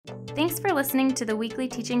Thanks for listening to the weekly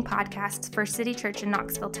teaching podcasts for City Church in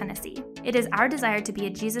Knoxville, Tennessee. It is our desire to be a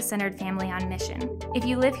Jesus-centered family on mission. If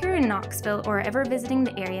you live here in Knoxville or are ever visiting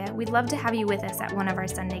the area, we'd love to have you with us at one of our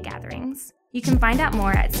Sunday gatherings. You can find out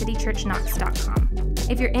more at citychurchknox.com.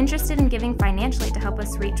 If you're interested in giving financially to help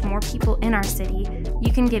us reach more people in our city,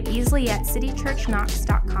 you can give easily at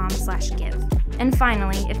citychurchknox.com/give. And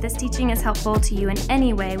finally, if this teaching is helpful to you in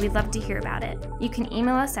any way, we'd love to hear about it. You can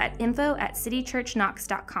email us at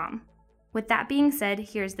info@citychurchknox.com. With that being said,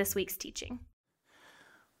 here's this week's teaching.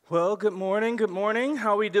 Well, good morning.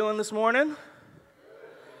 How are we doing this morning?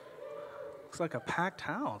 Looks like a packed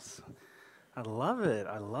house. I love it.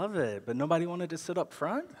 But nobody wanted to sit up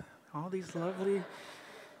front? All these lovely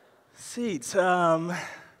seats.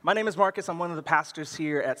 My name is Marcus. I'm one of the pastors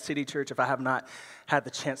here at City Church. If I have not had the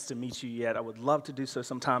chance to meet you yet, I would love to do so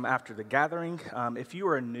sometime after the gathering. If you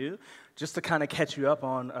are new, just to kind of catch you up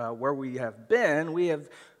on where we have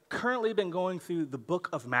currently been going through the book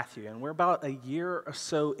of Matthew, and we're about a year or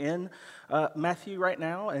so in Matthew right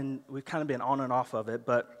now, and we've kind of been on and off of it,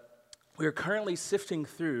 but we're currently sifting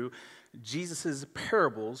through Jesus'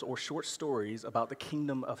 parables or short stories about the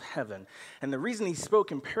kingdom of heaven. And the reason he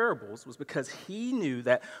spoke in parables was because he knew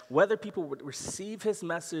that whether people would receive his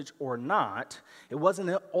message or not, it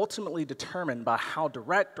wasn't ultimately determined by how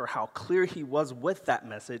direct or how clear he was with that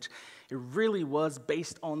message. It really was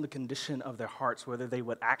based on the condition of their hearts, whether they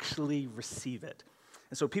would actually receive it.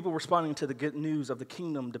 And so people responding to the good news of the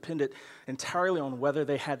kingdom depended entirely on whether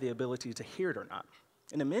they had the ability to hear it or not.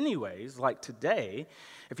 And in many ways, like today,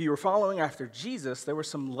 if you were following after Jesus, there was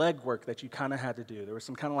some legwork that you kind of had to do. There was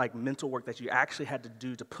some kind of like mental work that you actually had to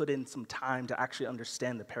do to put in some time to actually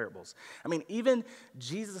understand the parables. I mean, even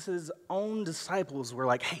Jesus' own disciples were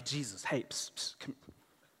like, hey, Jesus, hey, can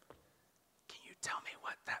you tell me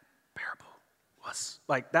what that parable was?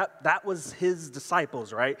 Like that was his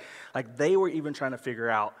disciples, right? Like they were even trying to figure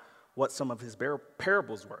out what some of his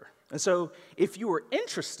parables were. And so if you were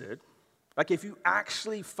interested, like if you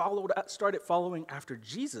actually started following after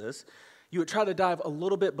Jesus, you would try to dive a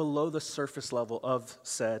little bit below the surface level of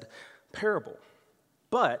said parable.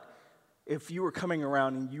 But if you were coming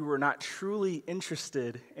around and you were not truly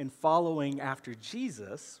interested in following after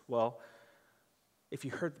Jesus, well, if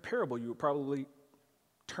you heard the parable, you would probably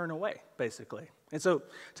turn away, basically. And so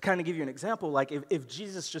to kind of give you an example, like if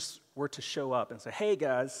Jesus just were to show up and say, hey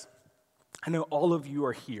guys, I know all of you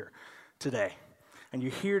are here today, and you're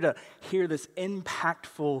here to hear this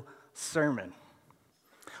impactful sermon.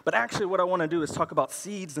 But actually what I want to do is talk about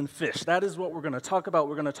seeds and fish. That is what we're going to talk about.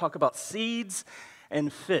 We're going to talk about seeds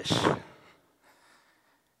and fish.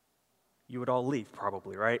 You would all leave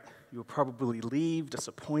probably, right? You would probably leave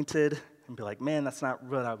disappointed and be like, man, that's not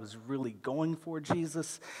what I was really going for,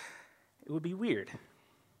 Jesus. It would be weird.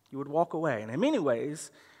 You would walk away. And in many ways,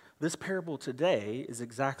 this parable today is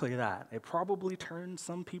exactly that. It probably turned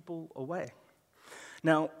some people away.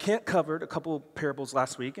 Now, Kent covered a couple parables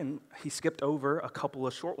last week, and he skipped over a couple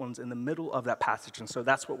of short ones in the middle of that passage, and so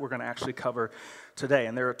that's what we're going to actually cover today.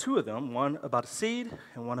 And there are two of them, one about a seed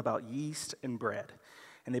and one about yeast and bread.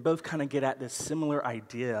 And they both kind of get at this similar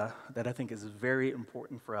idea that I think is very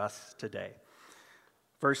important for us today.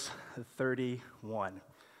 Verse 31,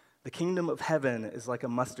 the kingdom of heaven is like a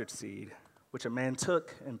mustard seed, which a man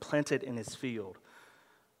took and planted in his field.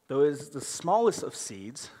 Though it is the smallest of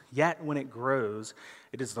seeds, yet when it grows,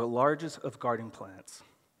 it is the largest of garden plants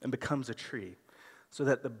and becomes a tree, so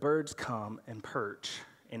that the birds come and perch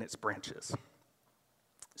in its branches.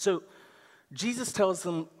 So Jesus tells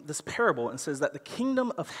them this parable and says that the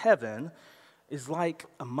kingdom of heaven is like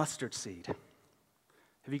a mustard seed.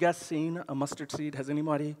 Have you guys seen a mustard seed? Has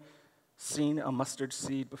anybody seen a mustard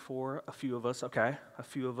seed before? A few of us, okay, a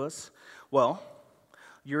few of us. Well,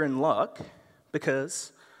 you're in luck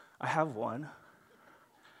because I have one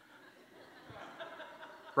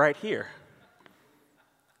right here.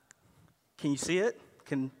 Can you see it?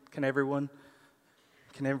 Can everyone?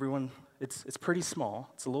 It's pretty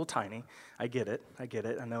small. It's a little tiny. I get it.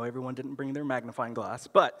 I know everyone didn't bring their magnifying glass,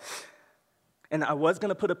 and I was going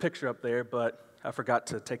to put a picture up there, but I forgot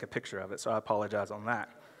to take a picture of it, so I apologize on that.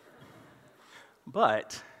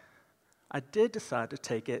 But I did decide to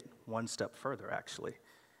take it one step further, actually.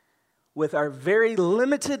 With our very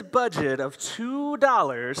limited budget of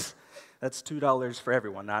 $2, that's $2 for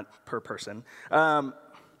everyone, not per person,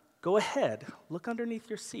 go ahead, look underneath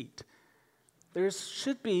your seat. There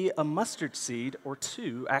should be a mustard seed or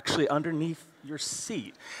two actually underneath your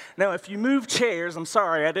seat. Now, if you move chairs, I'm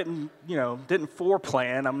sorry, I didn't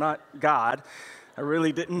foreplan. I'm not God. I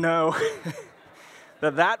really didn't know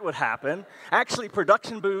that would happen. Actually,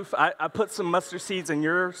 production booth, I put some mustard seeds in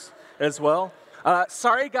yours as well.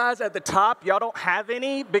 Sorry, guys, at the top, y'all don't have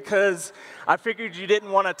any because I figured you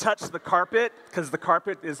didn't want to touch the carpet because the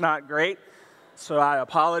carpet is not great. So I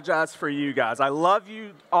apologize for you guys. I love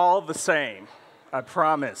you all the same, I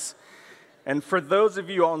promise. And for those of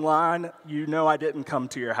you online, you know I didn't come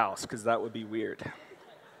to your house because that would be weird.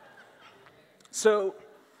 So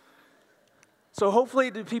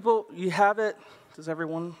hopefully, you have it? Does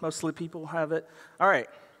everyone, mostly people, have it? All right.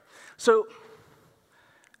 So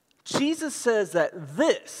Jesus says that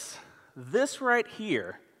this right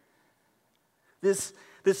here, this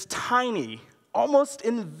tiny, almost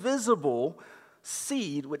invisible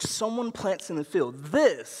seed which someone plants in the field,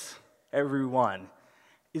 this, everyone,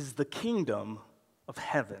 is the kingdom of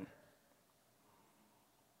heaven.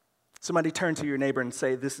 Somebody turn to your neighbor and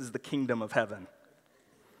say, this is the kingdom of heaven.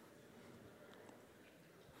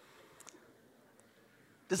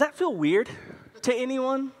 Does that feel weird to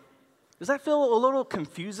anyone? Does that feel a little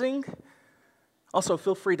confusing? Also,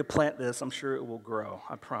 feel free to plant this. I'm sure it will grow.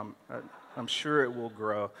 I'm sure it will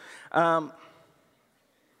grow.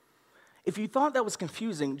 If you thought that was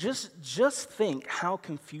confusing, just think how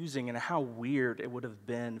confusing and how weird it would have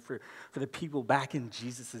been for the people back in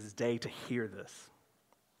Jesus' day to hear this.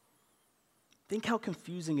 Think how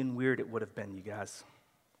confusing and weird it would have been, you guys.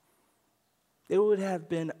 It would have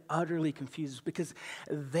been utterly confused because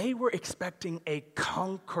they were expecting a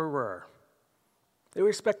conqueror. They were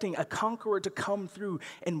expecting a conqueror to come through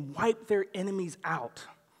and wipe their enemies out.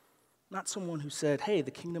 Not someone who said, hey,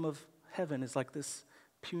 the kingdom of heaven is like this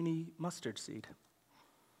puny mustard seed.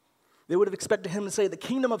 They would have expected him to say the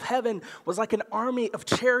kingdom of heaven was like an army of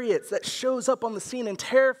chariots that shows up on the scene and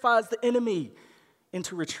terrifies the enemy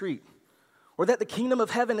into retreat. Or that the kingdom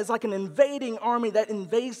of heaven is like an invading army that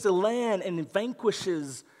invades the land and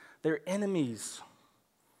vanquishes their enemies.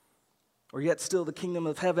 Or yet still the kingdom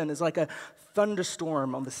of heaven is like a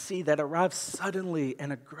thunderstorm on the sea that arrives suddenly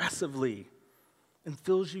and aggressively and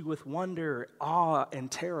fills you with wonder, awe,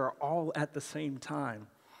 and terror all at the same time.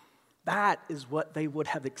 That is what they would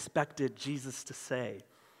have expected Jesus to say.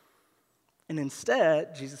 And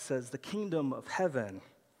instead, Jesus says, the kingdom of heaven,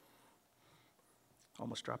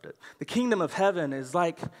 almost dropped it. The kingdom of heaven is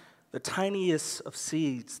like the tiniest of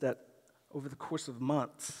seeds that over the course of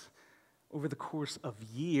months, over the course of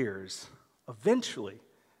years, eventually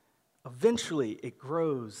it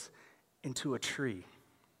grows into a tree.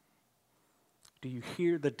 Do you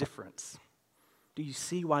hear the difference? Do you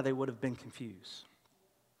see why they would have been confused?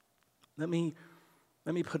 Let me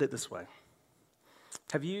put it this way.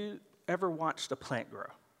 Have you ever watched a plant grow?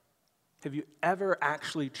 Have you ever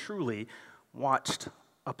actually truly watched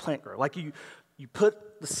a plant grow? Like you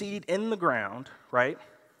put the seed in the ground, right?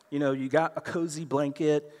 You know, you got a cozy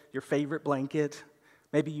blanket, your favorite blanket.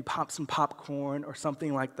 Maybe you pop some popcorn or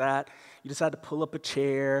something like that. You decide to pull up a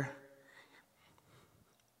chair,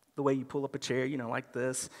 the way you pull up a chair, you know, like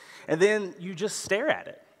this. And then you just stare at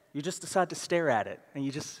it. You just decide to stare at it. And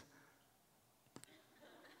you just,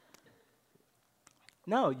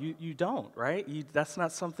 no, you don't, right? That's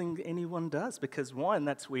not something anyone does because one,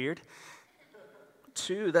 that's weird.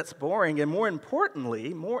 Two, that's boring. And more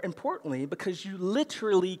importantly, because you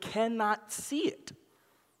literally cannot see it.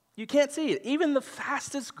 You can't see it. Even the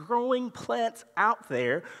fastest growing plants out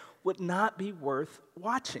there would not be worth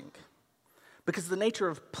watching. Because the nature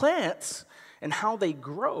of plants and how they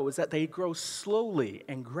grow is that they grow slowly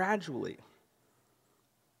and gradually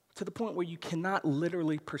to the point where you cannot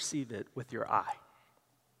literally perceive it with your eye.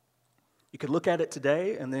 You could look at it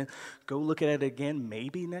today and then go look at it again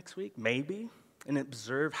maybe next week, maybe, and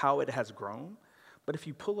observe how it has grown. But if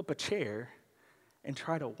you pull up a chair and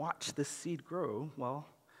try to watch this seed grow, well,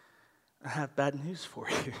 I have bad news for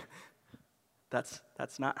you. That's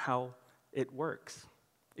not how it works.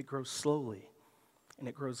 It grows slowly, and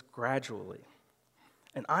it grows gradually.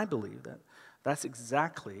 And I believe that that's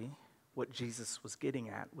exactly what Jesus was getting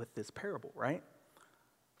at with this parable, right?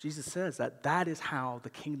 Jesus says that is how the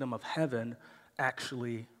kingdom of heaven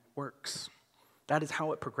actually works. That is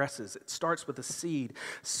how it progresses. It starts with a seed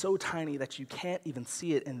so tiny that you can't even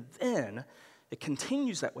see it, and then it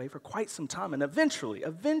continues that way for quite some time. And eventually,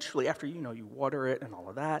 after you water it and all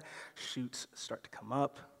of that, shoots start to come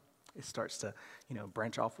up. It starts to,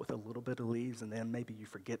 branch off with a little bit of leaves, and then maybe you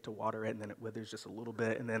forget to water it, and then it withers just a little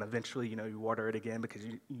bit, and then eventually, you water it again because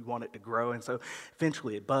you want it to grow. And so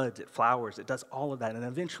eventually it buds, it flowers, it does all of that, and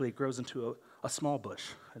eventually it grows into a small bush,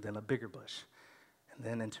 and then a bigger bush, and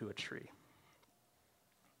then into a tree.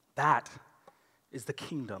 That is the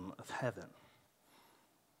kingdom of heaven.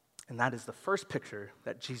 And that is the first picture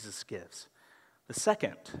that Jesus gives. The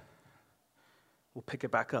second We'll pick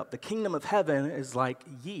it back up. The kingdom of heaven is like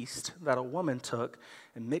yeast that a woman took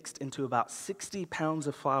and mixed into about 60 pounds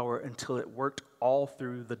of flour until it worked all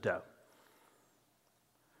through the dough.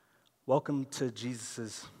 Welcome to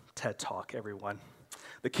Jesus' TED Talk, everyone.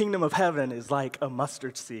 The kingdom of heaven is like a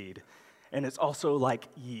mustard seed, and it's also like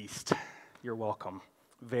yeast. You're welcome.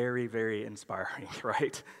 Very, very inspiring,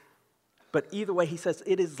 right? But either way, he says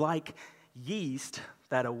it is like yeast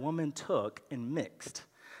that a woman took and mixed.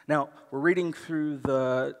 Now, we're reading through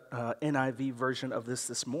the NIV version of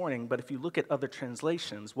this morning, but if you look at other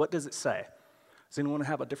translations, what does it say? Does anyone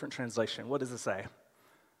have a different translation? What does it say?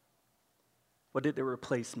 What did it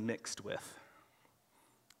replace mixed with?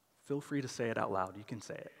 Feel free to say it out loud. You can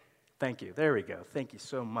say it. Thank you. There we go. Thank you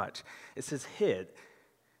so much. It says hid.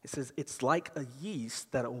 It says it's like a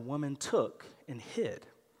yeast that a woman took and hid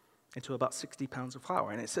into about 60 pounds of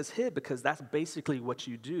flour. And it says hid because that's basically what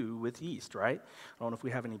you do with yeast, right? I don't know if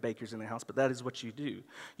we have any bakers in the house, but that is what you do.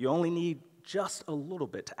 You only need just a little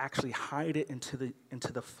bit to actually hide it into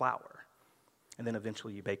the flour. And then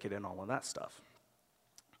eventually you bake it and all of that stuff.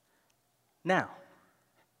 Now,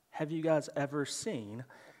 have you guys ever seen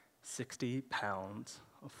 60 pounds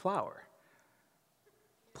of flour?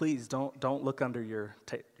 Please don't look under your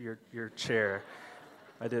chair.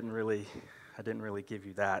 I didn't really give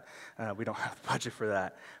you that. We don't have the budget for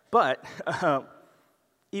that. But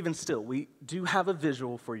even still, we do have a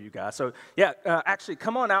visual for you guys. So yeah, actually,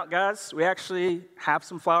 come on out, guys. We actually have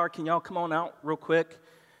some flour. Can y'all come on out real quick?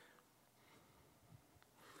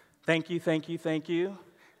 Thank you, thank you, thank you.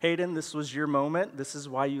 Hayden, this was your moment. This is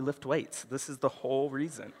why you lift weights. This is the whole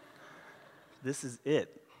reason. This is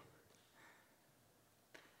it.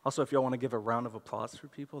 Also, if y'all want to give a round of applause for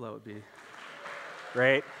people, that would be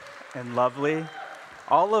great and lovely.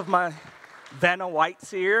 All of my Vanna Whites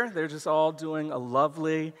here, they're just all doing a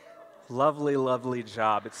lovely, lovely, lovely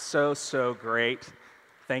job. It's so, so great.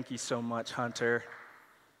 Thank you so much, Hunter.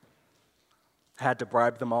 I had to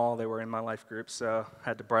bribe them all. They were in my life group, so I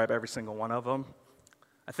had to bribe every single one of them.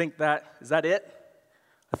 I think is that it?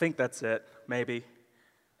 I think that's it, maybe.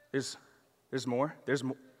 There's more? There's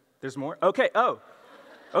more? Okay,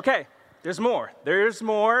 okay, there's more. There's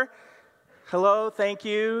more. Hello, thank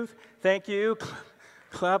you.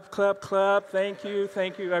 Clap, clap, clap. Thank you.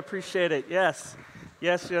 I appreciate it. Yes.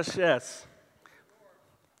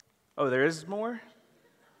 Oh, there is more?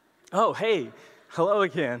 Oh, hey, hello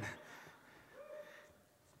again.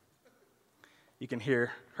 You can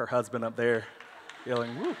hear her husband up there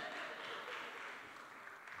yelling, woo.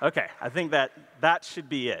 Okay, I think that should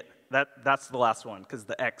be it. That's the last one, because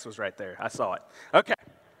the X was right there. I saw it. Okay.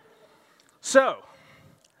 So,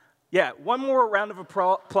 yeah, one more round of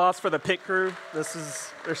applause for the pit crew.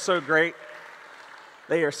 They're so great.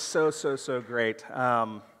 They are so, so, so great.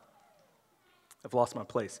 I've lost my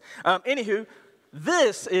place. Anywho,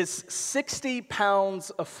 this is 60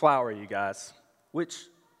 pounds of flour, you guys, which,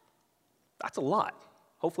 that's a lot.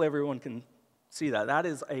 Hopefully everyone can see that. That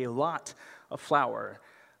is a lot of flour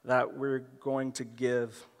that we're going to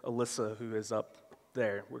give Alyssa, who is up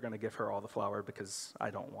there. We're going to give her all the flour because I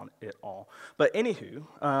don't want it all. But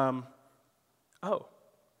anywho,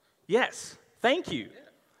 yes, thank you.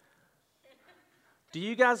 Do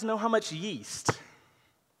you guys know how much yeast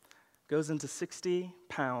goes into 60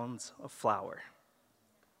 pounds of flour?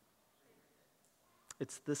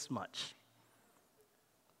 It's this much.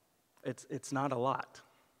 It's not a lot.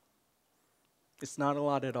 It's not a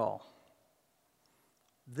lot at all.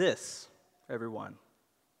 This, everyone,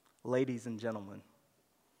 ladies and gentlemen,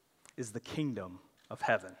 is the kingdom of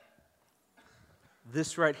heaven.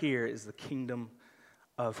 This right here is the kingdom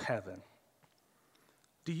of heaven.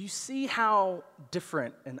 Do you see how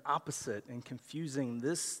different and opposite and confusing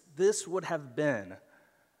this would have been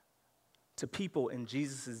to people in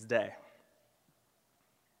Jesus' day?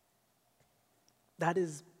 That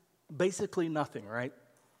is basically nothing, right?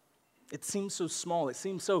 It seems so small. It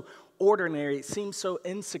seems so ordinary. It seems so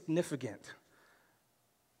insignificant.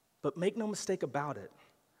 But make no mistake about it.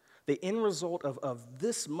 The end result of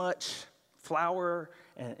this much flour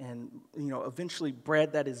and eventually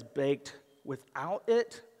bread that is baked without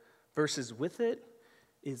it versus with it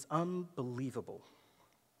is unbelievable.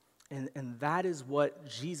 And that is what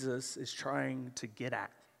Jesus is trying to get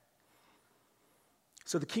at.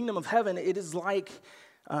 So the kingdom of heaven, it is like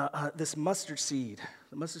this mustard seed,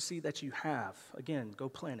 the mustard seed that you have. Again, go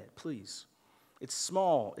plant it, please. It's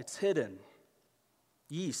small, it's hidden.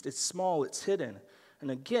 Yeast, it's small, it's hidden. And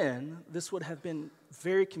again, this would have been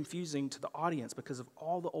very confusing to the audience because of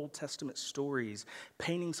all the Old Testament stories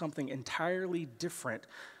painting something entirely different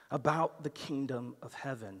about the kingdom of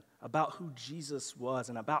heaven, about who Jesus was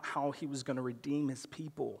and about how he was going to redeem his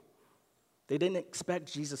people. They didn't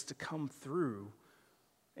expect Jesus to come through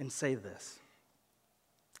and say this.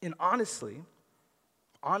 And honestly,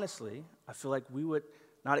 I feel like we would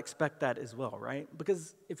not expect that as well, right?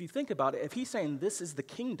 Because if you think about it, if he's saying this is the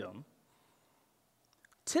kingdom,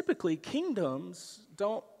 typically kingdoms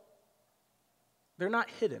they're not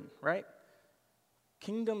hidden, right?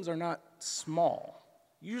 Kingdoms are not small.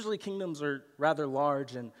 Usually kingdoms are rather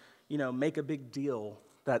large and, make a big deal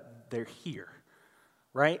that they're here,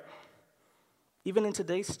 right? Even in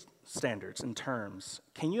today's standards and terms,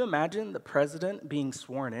 can you imagine the president being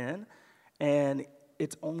sworn in and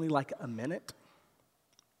it's only like a minute?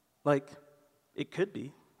 Like, it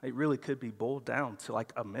really could be boiled down to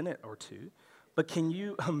like a minute or two. But can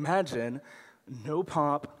you imagine no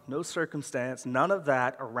pomp, no circumstance, none of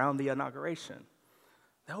that around the inauguration?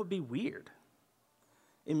 That would be weird.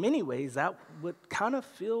 In many ways, that would kind of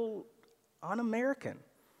feel un-American.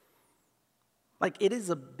 Like, it is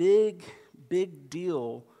a big, big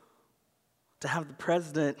deal to have the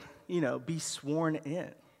president, be sworn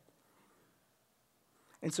in.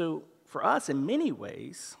 And so, for us, in many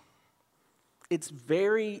ways, it's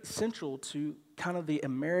very central to kind of the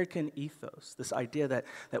American ethos, this idea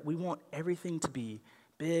that we want everything to be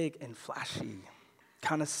big and flashy,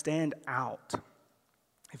 kind of stand out.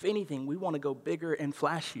 If anything, we want to go bigger and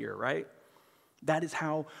flashier, right? That is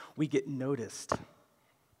how we get noticed.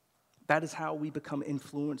 That is how we become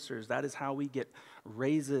influencers. That is how we get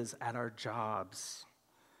raises at our jobs.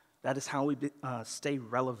 That is how we stay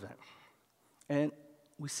relevant. And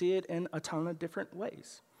we see it in a ton of different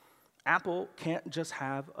ways. Apple can't just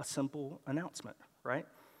have a simple announcement, right?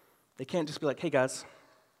 They can't just be like, hey guys,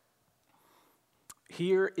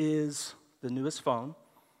 here is the newest phone.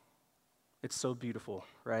 It's so beautiful,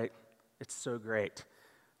 right? It's so great.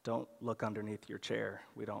 Don't look underneath your chair.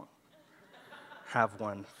 We don't have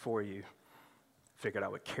one for you. Figured I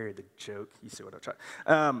would carry the joke. You see what I'm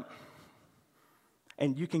trying.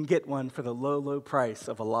 And you can get one for the low, low price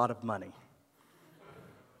of a lot of money.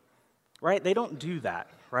 Right? They don't do that,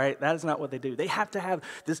 right? That is not what they do. They have to have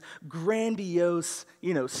this grandiose,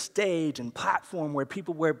 stage and platform where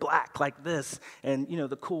people wear black like this and,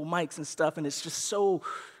 the cool mics and stuff, and it's just so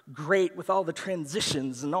great with all the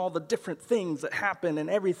transitions and all the different things that happen and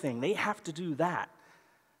everything. They have to do that.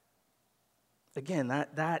 Again,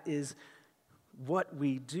 that is what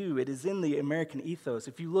we do. It is in the American ethos.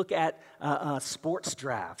 If you look at sports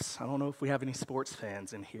drafts, I don't know if we have any sports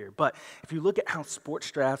fans in here, but if you look at how sports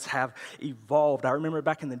drafts have evolved, I remember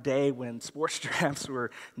back in the day when sports drafts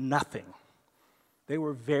were nothing. They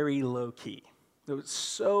were very low-key. They were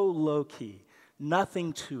so low-key,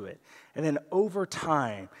 nothing to it. And then over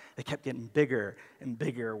time, they kept getting bigger and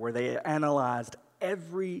bigger, where they analyzed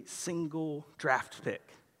every single draft pick,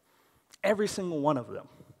 every single one of them,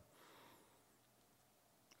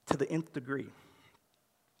 to the nth degree.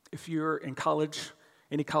 If you're in college,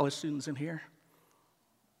 any college students in here?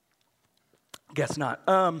 Guess not.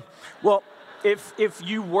 Well, if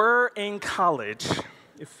you were in college,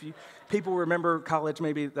 people remember college,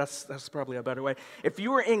 maybe that's probably a better way. If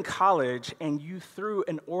you were in college and you threw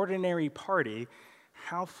an ordinary party,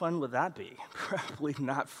 how fun would that be? Probably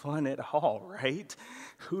not fun at all, right?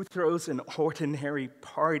 Who throws an ordinary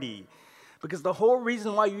party? Because the whole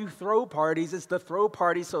reason why you throw parties is to throw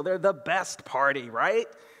parties so they're the best party, right?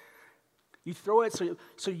 You throw it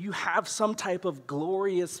so you have some type of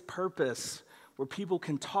glorious purpose where people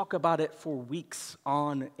can talk about it for weeks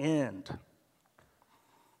on end.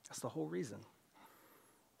 That's the whole reason.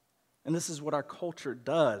 And this is what our culture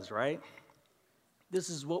does, right? This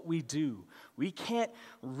is what we do. We can't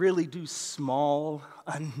really do small,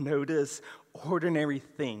 unnoticed, ordinary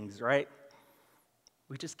things, right?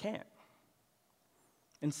 We just can't.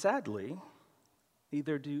 And sadly,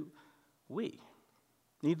 neither do we.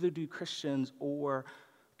 Neither do Christians or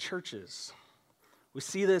churches. We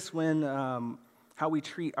see this when how we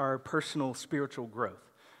treat our personal spiritual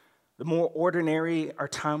growth. The more ordinary our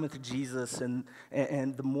time with Jesus, and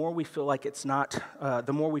the more we feel like it's not,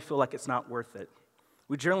 worth it.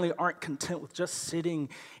 We generally aren't content with just sitting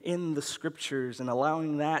in the scriptures and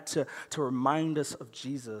allowing that to remind us of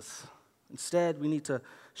Jesus. Instead, we need to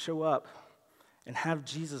show up and have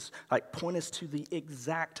Jesus point us to the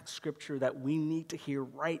exact scripture that we need to hear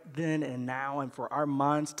right then and now, and for our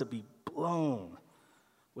minds to be blown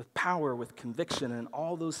with power, with conviction, and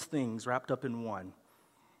all those things wrapped up in one.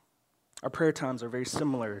 Our prayer times are very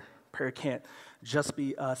similar. Prayer can't just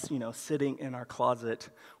be us, sitting in our closet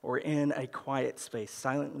or in a quiet space,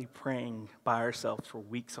 silently praying by ourselves for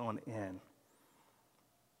weeks on end.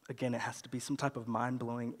 Again, it has to be some type of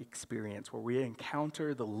mind-blowing experience where we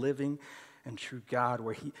encounter the living and true God,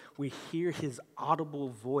 where we hear his audible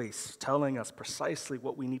voice telling us precisely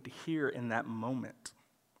what we need to hear in that moment.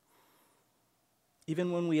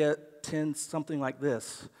 Even when we attend something like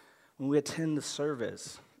this, when we attend the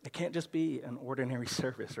service, it can't just be an ordinary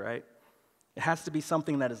service, right? It has to be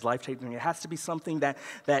something that is life-changing. It has to be something that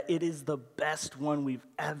it is the best one we've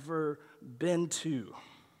ever been to.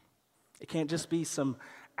 It can't just be some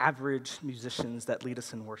average musicians that lead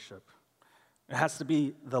us in worship. It has to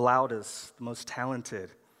be the loudest, the most talented.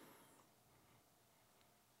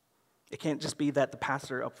 It can't just be that the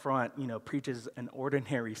pastor up front, preaches an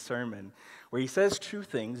ordinary sermon where he says true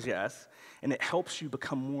things, yes, and it helps you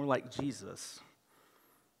become more like Jesus.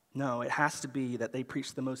 No, it has to be that they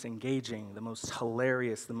preach the most engaging, the most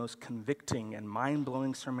hilarious, the most convicting and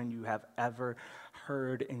mind-blowing sermon you have ever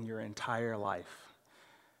heard in your entire life.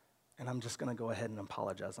 And I'm just going to go ahead and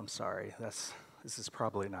apologize. I'm sorry. This is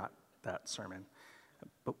probably not that sermon.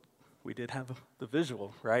 But we did have the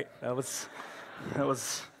visual, right? That was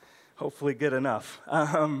hopefully good enough.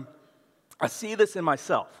 I see this in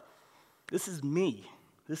myself. This is me.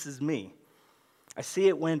 I see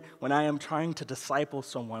it when I am trying to disciple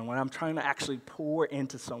someone, when I'm trying to actually pour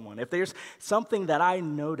into someone. If there's something that I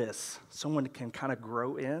notice someone can kind of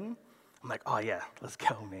grow in, I'm like, oh yeah, let's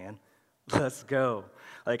go, man. Let's go.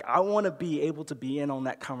 Like, I want to be able to be in on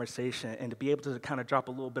that conversation and to be able to kind of drop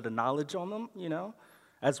a little bit of knowledge on them,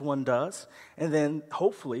 as one does. And then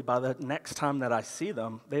hopefully by the next time that I see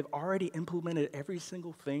them, they've already implemented every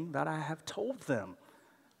single thing that I have told them,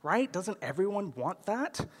 right? Doesn't everyone want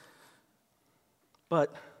that?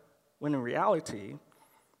 But when in reality,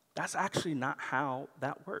 that's actually not how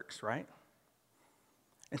that works, right?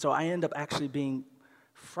 And so I end up actually being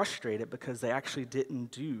frustrated because they actually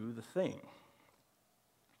didn't do the thing.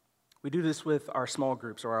 We do this with our small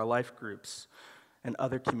groups or our life groups and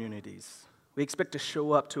other communities. We expect to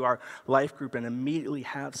show up to our life group and immediately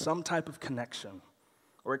have some type of connection,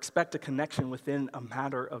 or expect a connection within a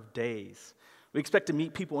matter of days. We expect to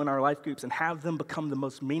meet people in our life groups and have them become the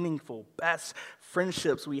most meaningful, best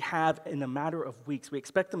friendships we have in a matter of weeks. We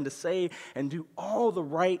expect them to say and do all the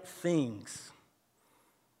right things.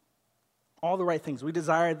 All the right things. We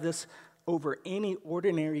desire this over any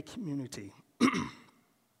ordinary community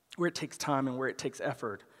where it takes time and where it takes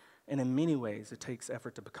effort. And in many ways, it takes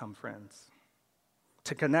effort to become friends.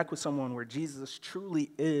 To connect with someone where Jesus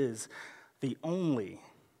truly is the only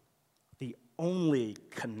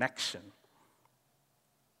connection.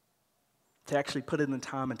 To actually put in the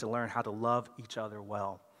time and to learn how to love each other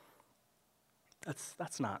well.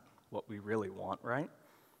 That's not what we really want, right?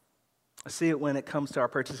 I see it when it comes to our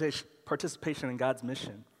participation in God's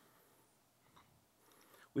mission.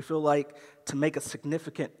 We feel like to make a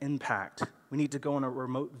significant impact, we need to go on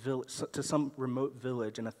to some remote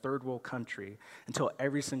village in a third world country and tell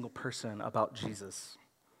every single person about Jesus.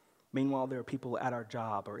 Meanwhile, there are people at our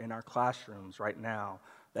job or in our classrooms right now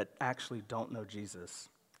that actually don't know Jesus,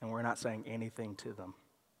 and we're not saying anything to them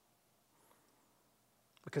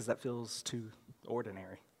because that feels too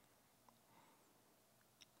ordinary.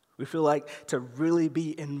 We feel like to really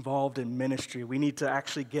be involved in ministry, we need to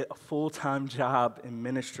actually get a full-time job in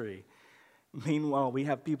ministry. Meanwhile, we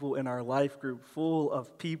have people in our life group full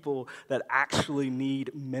of people that actually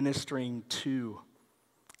need ministering to,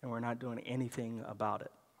 and we're not doing anything about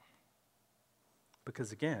it.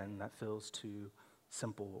 Because again, that feels too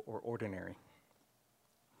simple or ordinary.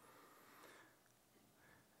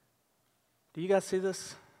 Do you guys see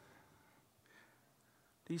this?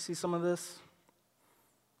 Do you see some of this?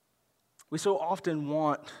 We so often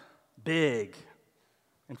want big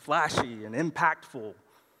and flashy and impactful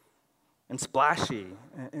and splashy.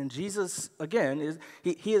 And Jesus, again,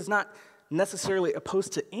 he is not necessarily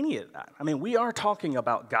opposed to any of that. I mean, we are talking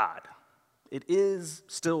about God. It is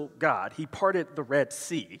still God. He parted the Red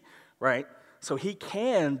Sea, right? So he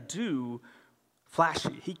can do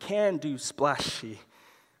flashy. He can do splashy.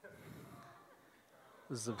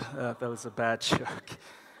 That was a bad joke.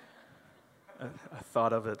 I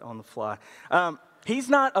thought of it on the fly. He's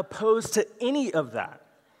not opposed to any of that.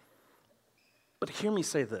 But hear me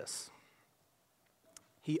say this.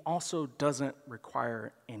 He also doesn't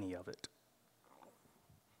require any of it.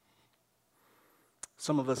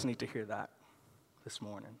 Some of us need to hear that this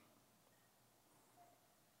morning.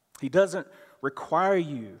 He doesn't require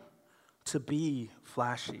you to be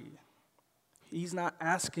flashy. He's not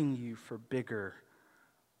asking you for bigger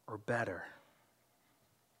or better.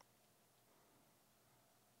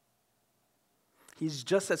 He's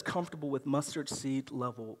just as comfortable with mustard seed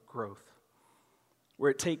level growth,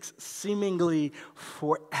 where it takes seemingly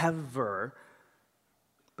forever,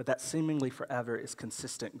 but that seemingly forever is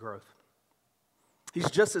consistent growth. He's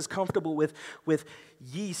just as comfortable with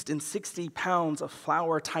yeast and 60 pounds of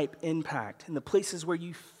flour-type impact in the places where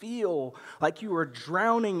you feel like you are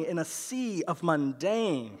drowning in a sea of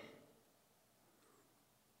mundane.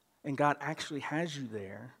 And God actually has you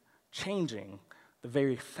there, changing the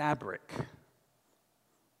very fabric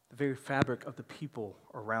of the people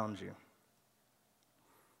around you.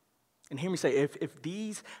 And hear me say, if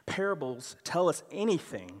these parables tell us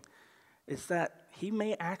anything, it's that he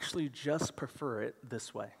may actually just prefer it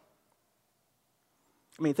this way.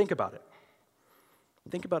 I mean, think about it.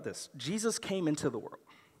 Think about this. Jesus came into the world.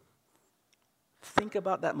 Think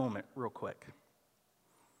about that moment real quick.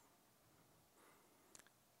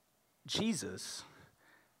 Jesus,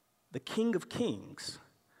 the King of Kings,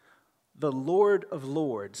 the Lord of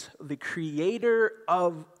Lords, the creator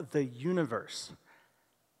of the universe,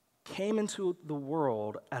 came into the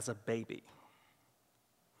world as a baby.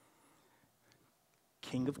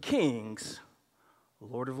 King of Kings,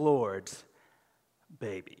 Lord of Lords,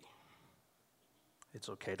 baby. It's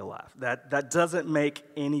okay to laugh. That doesn't make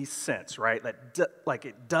any sense, right?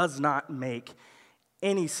 It does not make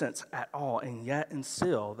any sense at all. And yet and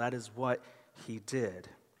still, that is what he did.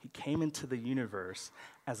 He came into the universe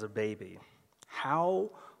as a baby.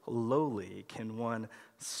 How lowly can one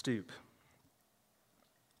stoop?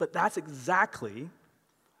 But that's exactly,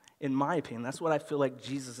 in my opinion, that's what I feel like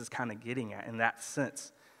Jesus is kind of getting at in that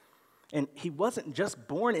sense. And he wasn't just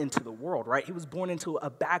born into the world, right? He was born into a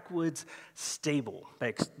backwoods stable,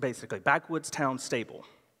 basically, backwoods town stable,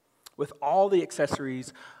 with all the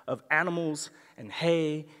accessories of animals and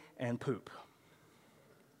hay and poop.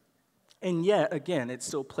 And yet, again, it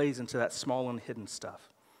still plays into that small and hidden stuff.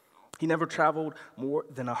 He never traveled more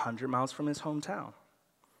than 100 miles from his hometown.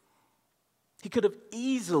 He could have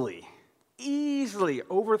easily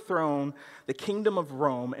overthrown the kingdom of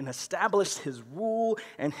Rome and established his rule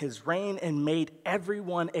and his reign and made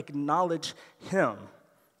everyone acknowledge him.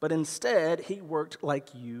 But instead, he worked like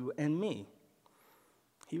you and me.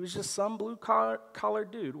 He was just some blue-collar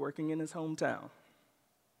dude working in his hometown.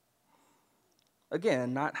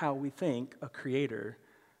 Again, not how we think a creator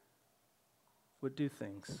would do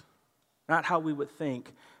things. Not how we would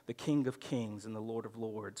think the King of Kings and the Lord of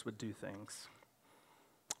Lords would do things.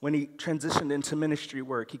 When he transitioned into ministry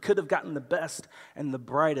work, he could have gotten the best and the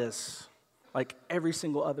brightest, like every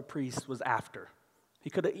single other priest was after. He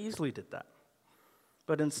could have easily did that.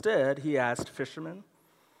 But instead, he asked fishermen,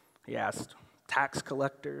 he asked tax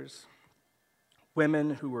collectors, women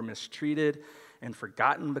who were mistreated and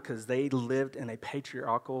forgotten because they lived in a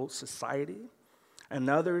patriarchal society, and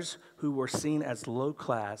others who were seen as low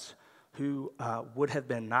class, who would have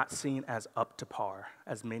been not seen as up to par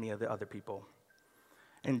as many of the other people.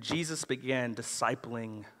 And Jesus began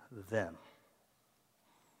discipling them.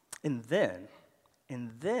 And then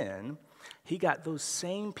he got those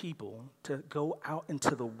same people to go out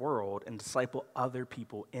into the world and disciple other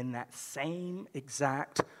people in that same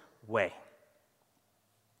exact way.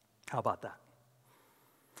 How about that?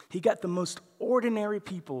 He got the most ordinary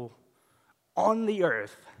people on the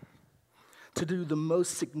earth to do the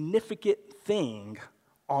most significant thing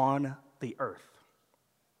on the earth.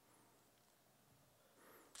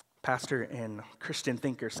 Pastor and Christian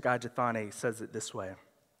thinker Skye Jethane says it this way.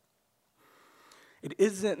 It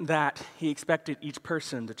isn't that he expected each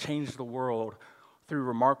person to change the world through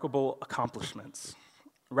remarkable accomplishments.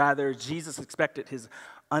 Rather, Jesus expected his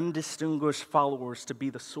undistinguished followers to be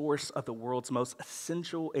the source of the world's most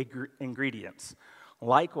essential ingredients.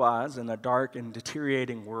 Likewise, in a dark and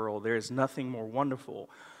deteriorating world, there is nothing more wonderful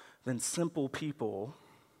than simple people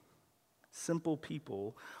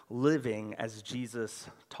living as Jesus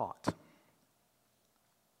taught.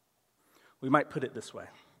 We might put it this way.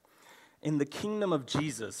 In the kingdom of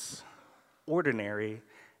Jesus, ordinary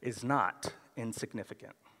is not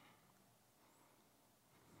insignificant.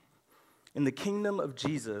 In the kingdom of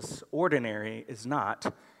Jesus, ordinary is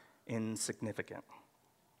not insignificant.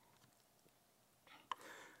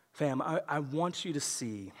 Fam, I want you to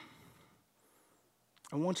see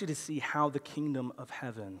how the kingdom of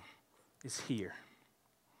heaven is here.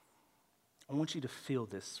 I want you to feel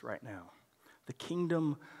this right now. The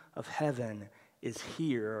kingdom of heaven is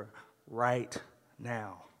here right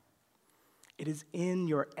now. It is in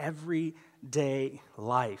your everyday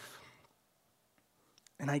life.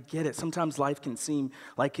 And I get it. Sometimes life can seem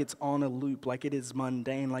like it's on a loop, like it is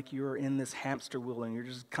mundane, like you're in this hamster wheel and you're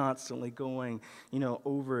just constantly going,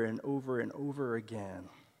 over and over and over again.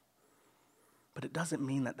 But it doesn't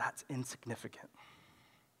mean that that's insignificant.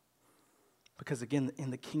 Because again,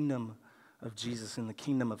 in the kingdom of Jesus, in the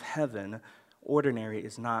kingdom of heaven, ordinary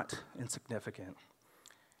is not insignificant.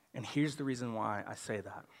 And here's the reason why I say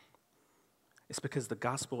that. It's because the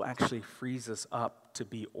gospel actually frees us up to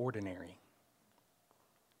be ordinary.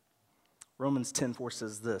 Romans 10:4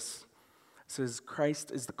 says this. It says,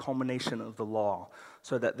 Christ is the culmination of the law,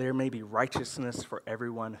 so that there may be righteousness for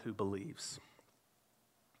everyone who believes.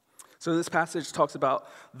 So this passage talks about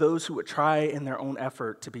those who would try in their own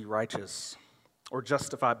effort to be righteous or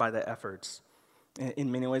justified by their efforts. In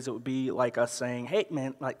many ways, it would be like us saying, hey,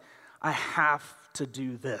 man, like, I have to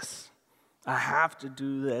do this. I have to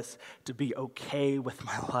do this to be okay with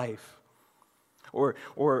my life.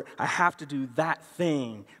 Or I have to do that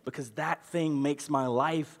thing because that thing makes my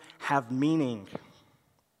life have meaning.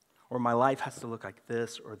 Or my life has to look like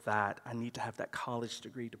this or that. I need to have that college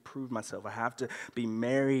degree to prove myself. I have to be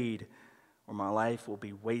married or my life will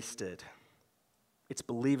be wasted. It's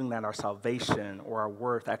believing that our salvation or our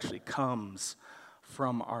worth actually comes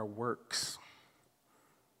from our works.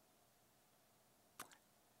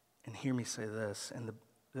 And hear me say this, and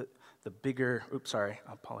the bigger, I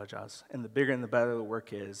apologize. And the bigger and the better the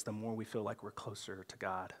work is, the more we feel like we're closer to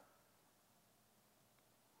God.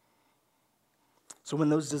 So when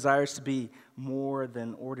those desires to be more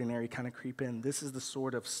than ordinary kind of creep in, this is the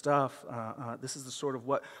sort of stuff, this is the sort of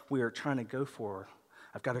what we are trying to go for.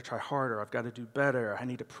 I've got to try harder. I've got to do better. I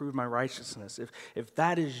need to prove my righteousness. If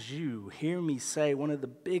that is you, hear me say one of the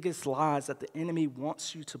biggest lies that the enemy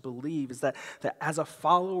wants you to believe is that as a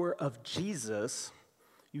follower of Jesus,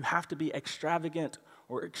 you have to be extravagant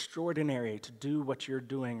or extraordinary to do what you're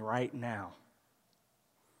doing right now.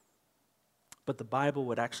 But the Bible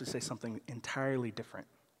would actually say something entirely different.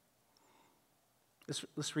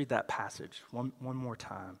 Let's read that passage one more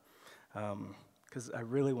time, because I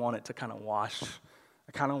really want it to kind of wash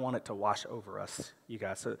over us, you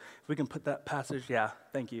guys. So if we can put that passage, yeah,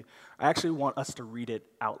 thank you. I actually want us to read it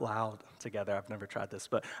out loud together. I've never tried this,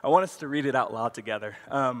 but I want us to read it out loud together.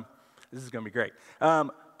 This is going to be great.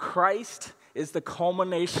 Christ is the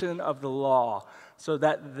culmination of the law, so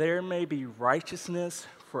that there may be righteousness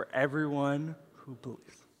for everyone who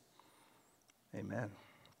believes. Amen.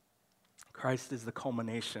 Christ is the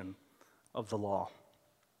culmination of the law.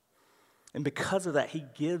 And because of that, he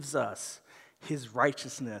gives us his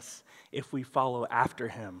righteousness if we follow after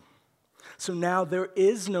him. So now there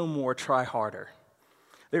is no more try harder.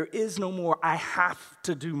 There is no more I have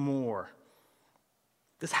to do more.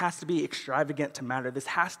 This has to be extravagant to matter. This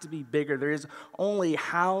has to be bigger. There is only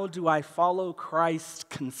how do I follow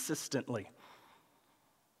Christ consistently.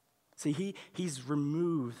 See, he's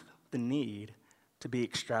removed the need to be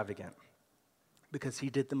extravagant because he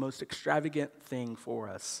did the most extravagant thing for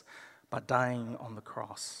us by dying on the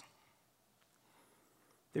cross.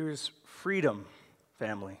 There is freedom,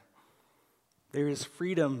 family. There is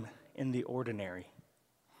freedom in the ordinary.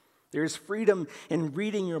 There is freedom in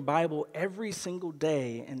reading your Bible every single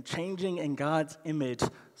day and changing in God's image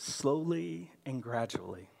slowly and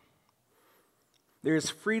gradually. There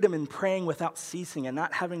is freedom in praying without ceasing and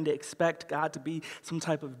not having to expect God to be some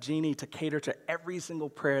type of genie to cater to every single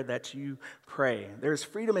prayer that you pray. There is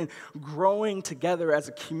freedom in growing together as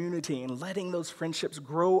a community and letting those friendships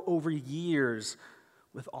grow over years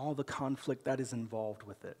with all the conflict that is involved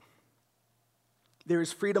with it. There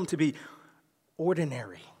is freedom to be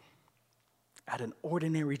ordinary at an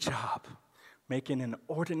ordinary job, making an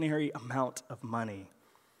ordinary amount of money,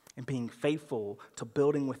 and being faithful to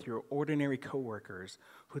building with your ordinary coworkers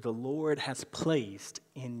who the Lord has placed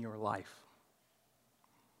in your life.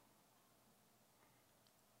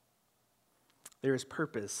 There is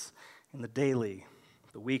purpose in the daily,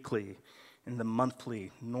 the weekly, and the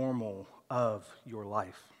monthly normal of your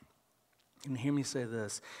life. And hear me say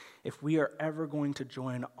this, if we are ever going to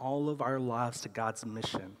join all of our lives to God's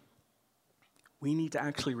mission, we need to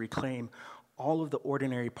actually reclaim all of the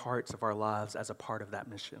ordinary parts of our lives as a part of that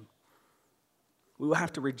mission. We will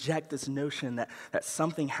have to reject this notion that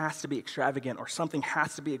something has to be extravagant or something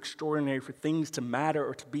has to be extraordinary for things to matter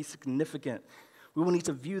or to be significant. We will need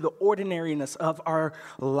to view the ordinariness of our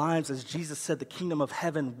lives as Jesus said the kingdom of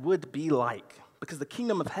heaven would be like. Because the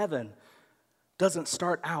kingdom of heaven doesn't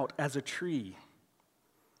start out as a tree.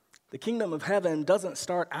 The kingdom of heaven doesn't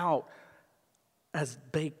start out as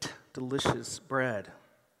baked, delicious bread.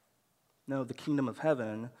 No, the kingdom of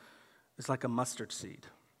heaven is like a mustard seed.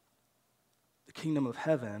 The kingdom of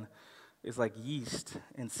heaven is like yeast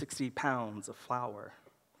in 60 pounds of flour.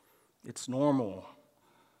 It's normal.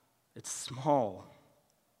 It's small.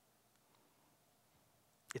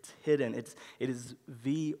 It's hidden. It is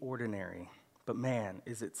the ordinary. But man,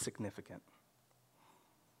 is it significant.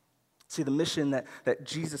 See, the mission that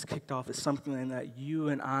Jesus kicked off is something that you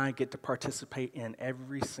and I get to participate in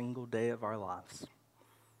every single day of our lives.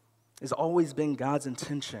 It's always been God's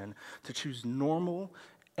intention to choose normal,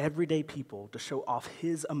 everyday people to show off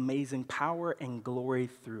his amazing power and glory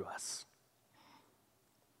through us.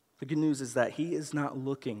 The good news is that he is not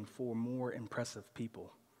looking for more impressive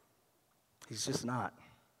people. He's just not.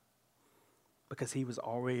 Because he was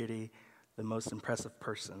already the most impressive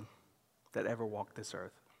person that ever walked this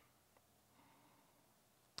earth.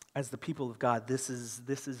 As the people of God, this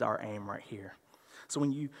is our aim right here. So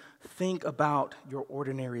when you think about your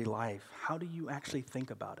ordinary life, how do you actually think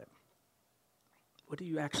about it? What do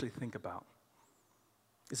you actually think about?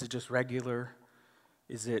 Is it just regular?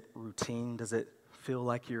 Is it routine? Does it feel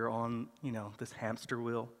like you're on, this hamster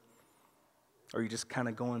wheel? Or are you just kind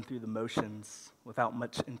of going through the motions without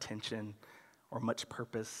much intention or much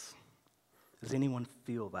purpose? Does anyone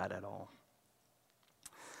feel that at all?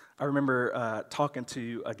 I remember talking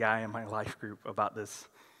to a guy in my life group about this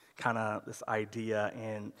idea,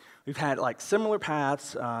 and we've had similar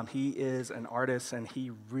paths. He is an artist, and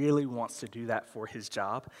he really wants to do that for his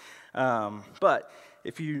job. But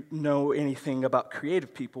if you know anything about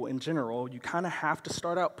creative people in general, you kind of have to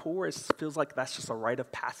start out poor. It feels like that's just a rite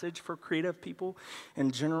of passage for creative people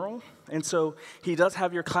in general. And so he does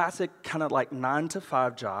have your classic kind of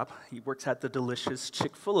 9-to-5 job. He works at the delicious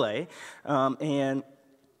Chick-fil-A, and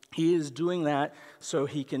he is doing that so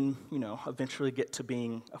he can, eventually get to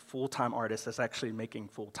being a full-time artist that's actually making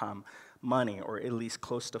full-time money, or at least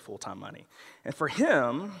close to full-time money. And for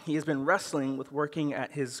him, he has been wrestling with working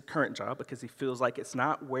at his current job because he feels like it's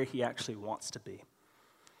not where he actually wants to be,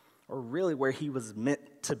 or really where he was meant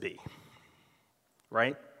to be,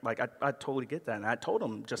 right? I totally get that, and I told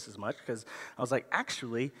him just as much because I was like,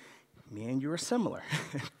 actually, me and you are similar,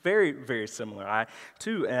 very, very similar. I,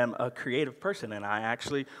 too, am a creative person, and I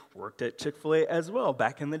actually worked at Chick-fil-A as well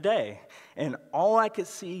back in the day. And all I could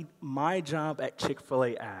see my job at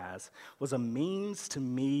Chick-fil-A as was a means to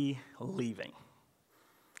me leaving.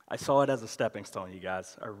 I saw it as a stepping stone, you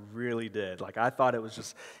guys. I really did. I thought it was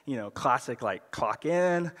just, classic, clock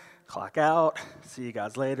in, clock out, see you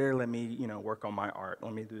guys later, let me, work on my art,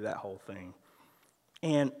 let me do that whole thing.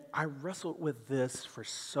 And I wrestled with this for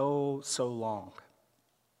so long.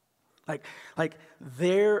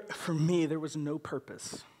 For me, there was no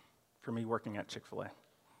purpose for me working at Chick-fil-A.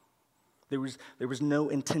 There was no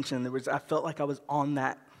intention. I felt like I was on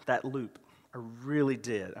that loop. I really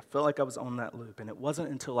did. I felt like I was on that loop. And it wasn't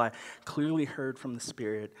until I clearly heard from the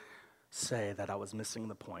Spirit say that I was missing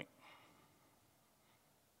the point.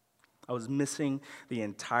 I was missing the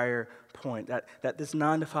entire point, that this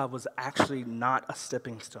 9-to-5 was actually not a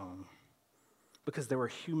stepping stone, because there were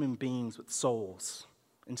human beings with souls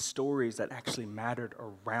and stories that actually mattered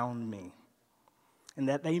around me, and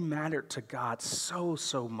that they mattered to God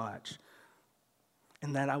so much,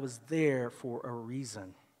 and that I was there for a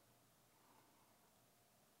reason.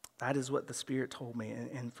 That is what the Spirit told me,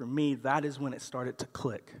 and for me, that is when it started to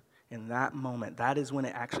click. In that moment, that is when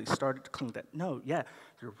it actually started to cling that, no, yeah,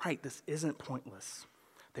 you're right, this isn't pointless.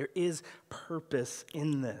 There is purpose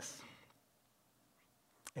in this.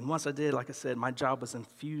 And once I did, like I said, my job was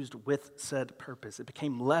infused with said purpose. It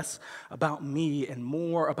became less about me and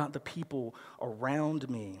more about the people around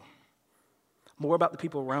me. More about the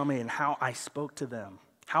people around me and how I spoke to them,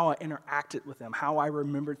 how I interacted with them, how I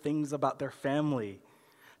remembered things about their family,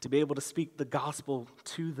 to be able to speak the gospel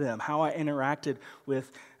to them, how I interacted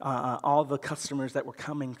with all the customers that were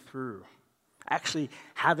coming through, actually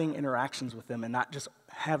having interactions with them and not just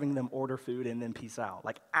having them order food and then peace out,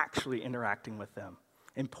 actually interacting with them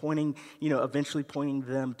and eventually pointing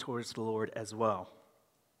them towards the Lord as well.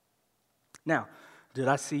 Now, did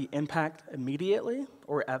I see impact immediately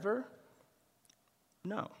or ever?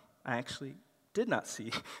 No, I actually did not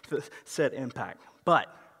see the said impact, but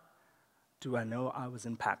do I know I was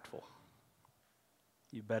impactful?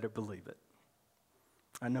 You better believe it.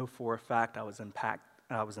 I know for a fact I was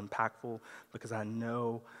impactful because I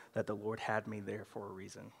know that the Lord had me there for a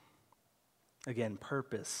reason. Again,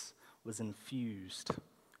 purpose was infused,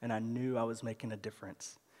 and I knew I was making a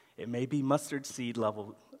difference. It may be mustard seed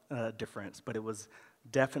level difference, but it was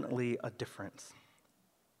definitely a difference.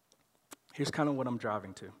 Here's kind of what I'm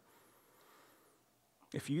driving to.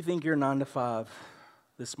 If you think your 9-to-5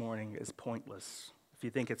 this morning is pointless, if you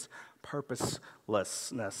think it's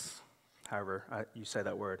purposelessness, however you say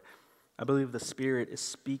that word, I believe the Spirit is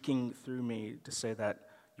speaking through me to say that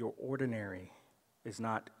your ordinary is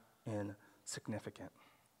not insignificant.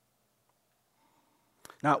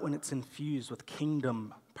 Not when it's infused with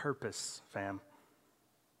kingdom purpose, fam.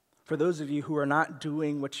 For those of you who are not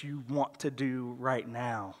doing what you want to do right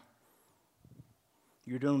now,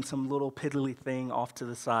 you're doing some little piddly thing off to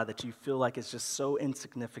the side that you feel like is just so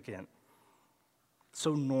insignificant,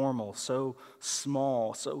 so normal, so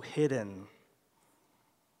small, so hidden.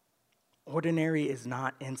 Ordinary is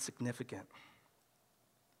not insignificant.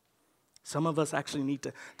 Some of us actually need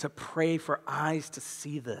to pray for eyes to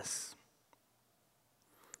see this,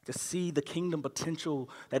 to see the kingdom potential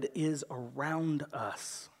that is around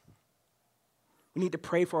us. We need to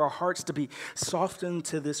pray for our hearts to be softened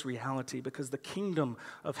to this reality because the kingdom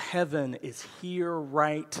of heaven is here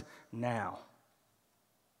right now.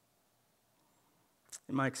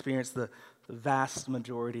 In my experience, the vast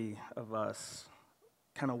majority of us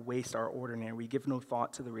kind of waste our ordinary. We give no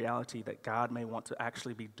thought to the reality that God may want to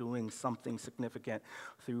actually be doing something significant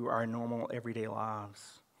through our normal everyday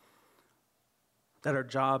lives. That our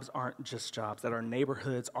jobs aren't just jobs, that our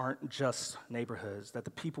neighborhoods aren't just neighborhoods, that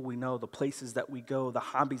the people we know, the places that we go, the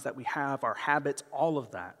hobbies that we have, our habits, all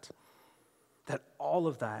of that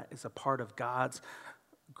is a part of God's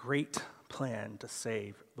great plan to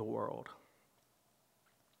save the world.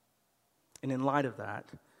 And in light of that,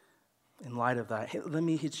 let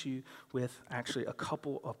me hit you with actually a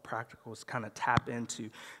couple of practicals, kind of tap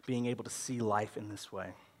into being able to see life in this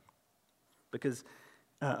way. Because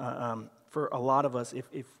for a lot of us,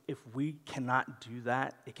 if we cannot do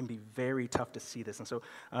that, it can be very tough to see this. And so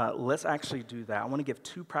let's actually do that. I want to give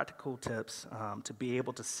 2 practical tips to be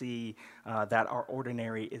able to see that our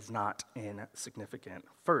ordinary is not insignificant.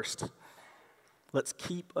 First, let's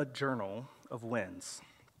keep a journal of wins.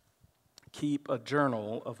 Keep a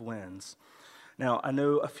journal of wins. Now, I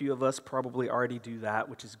know a few of us probably already do that,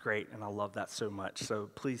 which is great, and I love that so much, so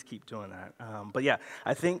please keep doing that. But yeah,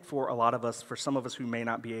 I think for a lot of us, for some of us who may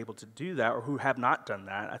not be able to do that or who have not done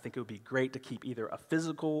that, I think it would be great to keep either a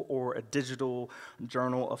physical or a digital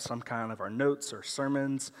journal of some kind of our notes or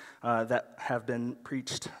sermons that have been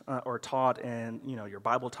preached or taught in your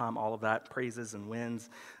Bible time, all of that, praises and wins,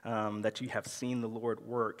 that you have seen the Lord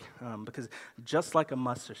work. Because just like a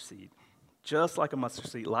mustard seed,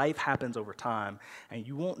 life happens over time, and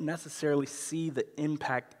you won't necessarily see the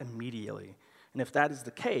impact immediately. And if that is the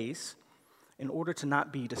case, in order to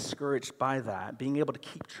not be discouraged by that, being able to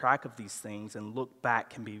keep track of these things and look back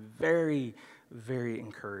can be very, very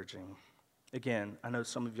encouraging. Again, I know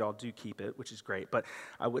some of y'all do keep it, which is great, but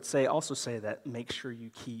I would also say that make sure you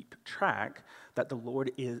keep track that the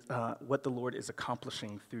Lord is what the Lord is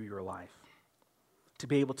accomplishing through your life. To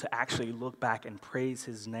be able to actually look back and praise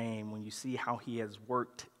his name when you see how he has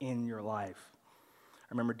worked in your life. I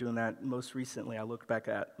remember doing that most recently. I looked back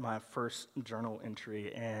at my first journal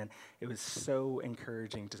entry, and it was so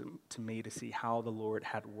encouraging to me to see how the Lord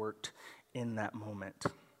had worked in that moment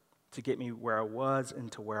to get me where I was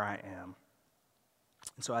and to where I am.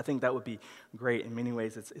 And so I think that would be great. In many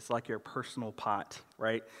ways, it's like your personal pot,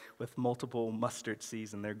 right? With multiple mustard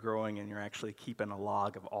seeds, and they're growing, and you're actually keeping a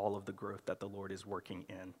log of all of the growth that the Lord is working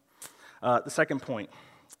in. The second point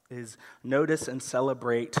is notice and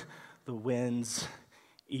celebrate the wins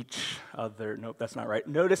each other. Nope, that's not right.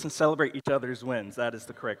 Notice and celebrate each other's wins. That is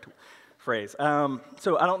the correct phrase.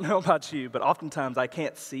 So I don't know about you, but oftentimes I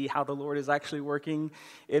can't see how the Lord is actually working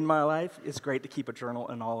in my life. It's great to keep a journal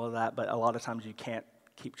and all of that, but a lot of times you can't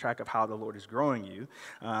keep track of how the Lord is growing you.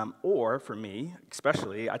 Or for me,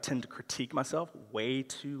 especially, I tend to critique myself way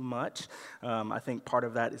too much. I think part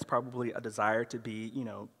of that is probably a desire to be,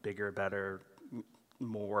 bigger, better,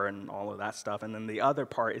 more, and all of that stuff. And then the other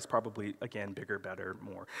part is probably, again, bigger, better,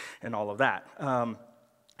 more, and all of that.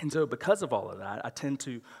 And so because of all of that, I tend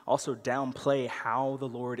to also downplay how the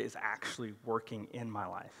Lord is actually working in my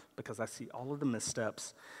life, because I see all of the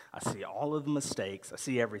missteps, I see all of the mistakes, I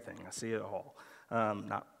see everything, I see it all.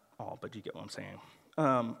 Not all, but you get what I'm saying.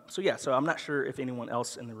 So I'm not sure if anyone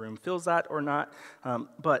else in the room feels that or not,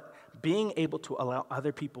 but being able to allow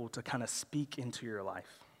other people to kind of speak into your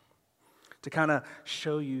life, to kind of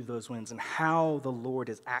show you those wins and how the Lord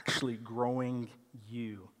is actually growing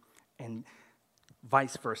you, and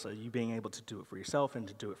vice versa, you being able to do it for yourself and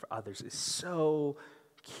to do it for others is so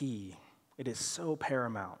key. It is so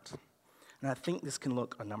paramount. And I think this can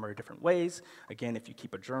look a number of different ways. Again, if you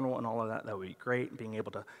keep a journal and all of that, that would be great. Being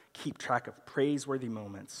able to keep track of praiseworthy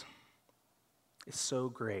moments is so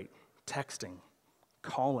great. Texting,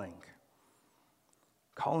 calling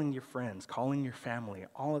your friends, calling your family,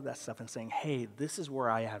 all of that stuff, and saying, hey, this is where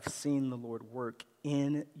I have seen the Lord work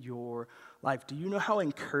in your life. Do you know how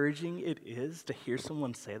encouraging it is to hear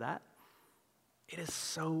someone say that? It is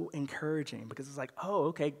so encouraging, because it's like, oh,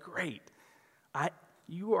 okay, great.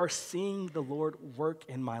 You are seeing the Lord work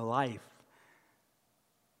in my life.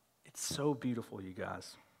 It's so beautiful, you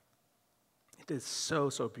guys. It is so,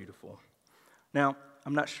 so beautiful. Now,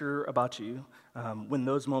 I'm not sure about you. When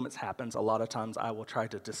those moments happen, a lot of times I will try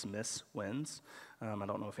to dismiss wins. I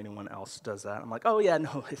don't know if anyone else does that. I'm like, oh yeah,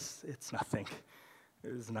 no, it's nothing.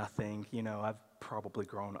 It was nothing. I've probably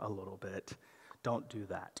grown a little bit. Don't do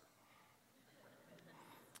that.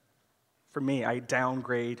 For me, I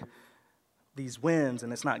downgrade these wins,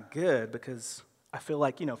 and it's not good because I feel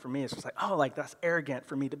like, for me, it's just like, oh, like that's arrogant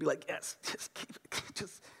for me to be like, yes, just keep it,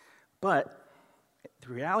 But the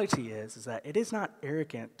reality is that it is not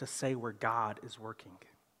arrogant to say where God is working.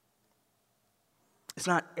 It's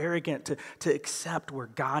not arrogant to accept where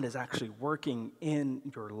God is actually working in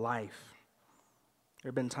your life. There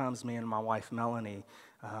have been times me and my wife, Melanie,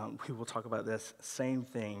 we will talk about this same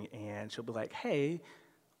thing, and she'll be like, hey,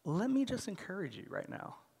 let me just encourage you right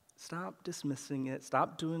now. Stop dismissing it.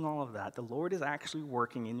 Stop doing all of that. The Lord is actually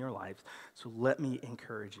working in your life, so let me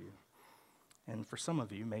encourage you. And for some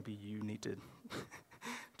of you, maybe you need to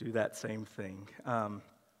do that same thing.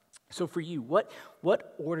 So for you, what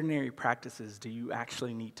ordinary practices do you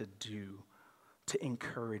actually need to do to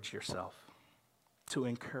encourage yourself, to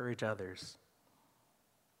encourage others?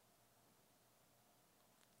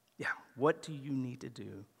 Yeah, what do you need to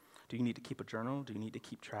do? Do you need to keep a journal? Do you need to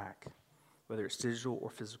keep track? Whether it's digital or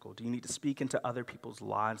physical, do you need to speak into other people's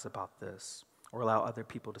lives about this or allow other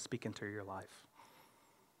people to speak into your life?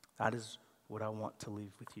 That is what I want to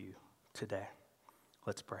leave with you today.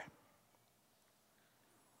 Let's pray.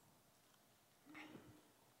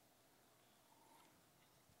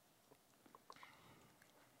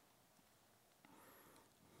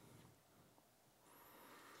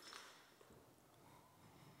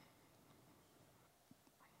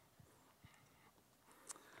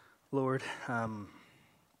 Lord,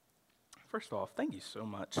 first off, thank you so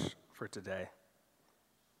much for today.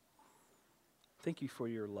 Thank you for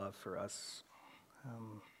your love for us,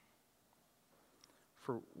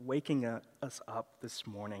 for waking us up this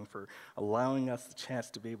morning, for allowing us the chance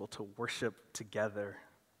to be able to worship together.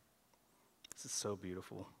 This is so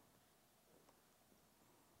beautiful.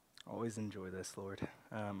 I always enjoy this, Lord.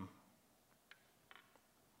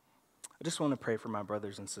 I just want to pray for my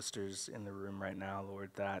brothers and sisters in the room right now,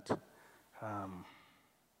 Lord, that,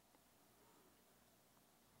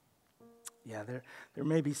 there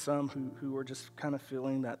may be some who are just kind of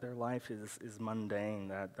feeling that their life is mundane,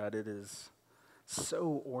 that it is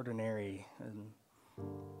so ordinary, and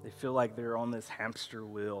they feel like they're on this hamster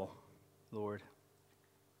wheel, Lord.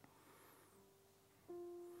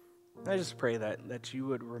 I just pray that you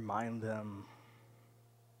would remind them.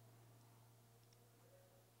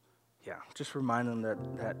 Yeah, just remind them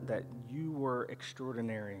that you were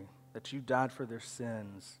extraordinary, that you died for their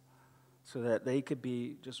sins so that they could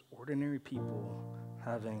be just ordinary people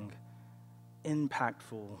having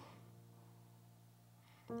impactful,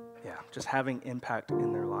 just having impact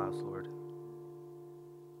in their lives, Lord.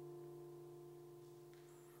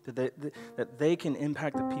 That they can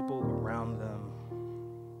impact the people around them,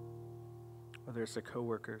 whether it's their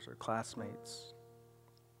coworkers or classmates.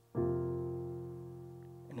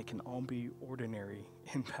 And it can all be ordinary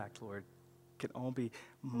impact, Lord. It can all be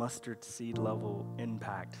mustard seed level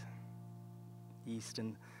impact. Yeast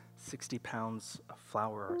and 60 pounds of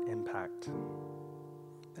flour impact.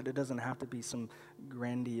 That it doesn't have to be some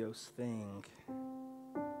grandiose thing.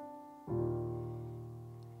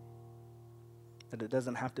 That it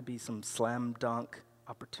doesn't have to be some slam dunk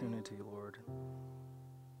opportunity, Lord.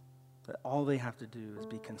 That all they have to do is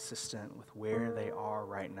be consistent with where they are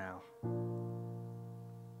right now.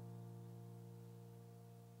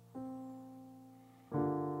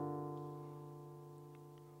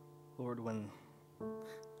 Lord, when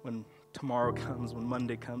tomorrow comes, when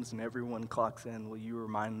Monday comes and everyone clocks in, will you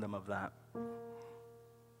remind them of that?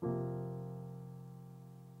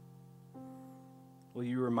 Will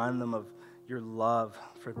you remind them of your love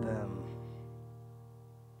for them?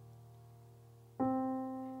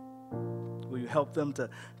 Will you help them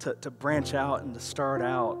to branch out and to start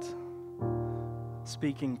out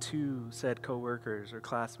speaking to said coworkers or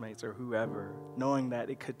classmates or whoever, knowing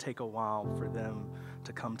that it could take a while for them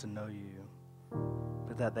to come to know you,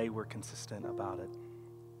 but that they were consistent about it.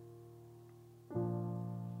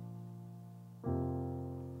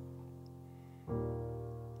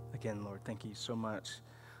 Again, Lord, thank you so much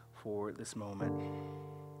for this moment.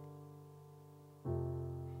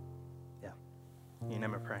 Yeah, in your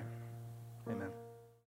name I pray. Amen.